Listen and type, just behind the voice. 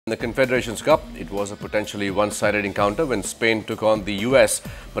In the Confederations Cup, it was a potentially one-sided encounter when Spain took on the US.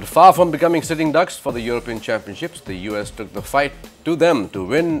 But far from becoming sitting ducks for the European Championships, the US took the fight to them to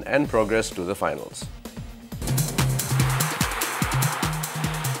win and progress to the finals.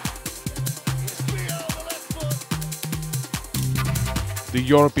 The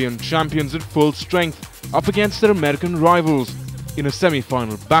European champions at full strength up against their American rivals in a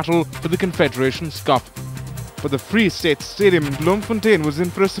semi-final battle for the Confederations Cup. But the Free State Stadium in Bloemfontein was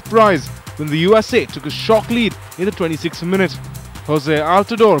in for a surprise when the USA took a shock lead in the 26th minute. Jose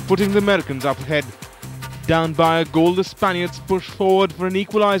Altidore putting the Americans up ahead. Down by a goal, the Spaniards pushed forward for an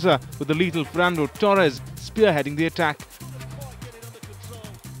equaliser with the lethal Fernando Torres spearheading the attack.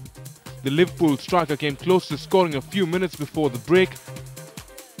 The Liverpool striker came close to scoring a few minutes before the break.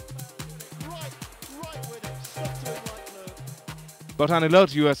 But an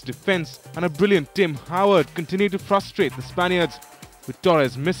alert US defence and a brilliant Tim Howard continued to frustrate the Spaniards, with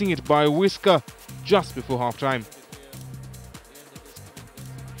Torres missing it by a whisker just before half-time.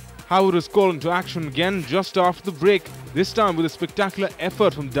 Howard was called into action again just after the break, this time with a spectacular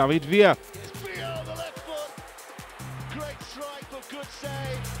effort from David Villa.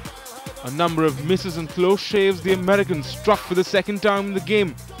 A number of misses and close shaves the Americans struck for the second time in the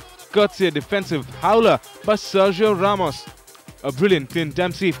game, courtesy a defensive howler by Sergio Ramos. A brilliant Clint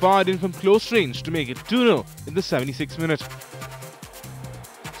Dempsey fired in from close range to make it 2-0 in the 76th minute.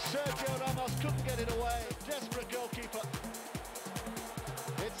 Sergio Ramos couldn't get it away. Desperate goalkeeper.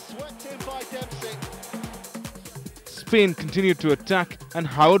 It's swept in by Dempsey. Spain continued to attack and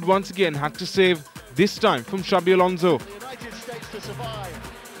Howard once again had to save, this time from Xabi Alonso. The United States to survive.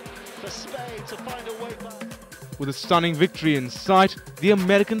 For Spain to find a way back. With a stunning victory in sight, the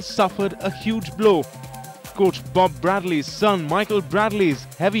Americans suffered a huge blow. Coach Bob Bradley's son Michael Bradley's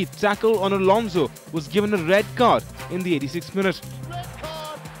heavy tackle on Alonso was given a red card in the 86th minute. Red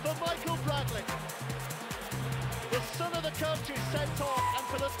card for Michael Bradley. The son of the coach is sent off, and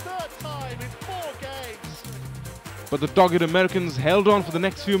for the third time in 4 games. But the dogged Americans held on for the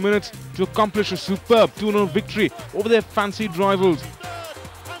next few minutes to accomplish a superb 2-0 victory over their fancied rivals.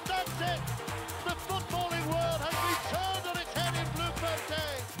 And that's it. The footballing world has been turned on its head in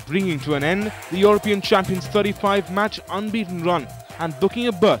Bloemfontein. Bringing to an end the European champions' 35-match unbeaten run and booking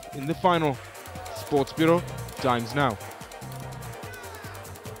a berth in the final. Sports Bureau, Times Now.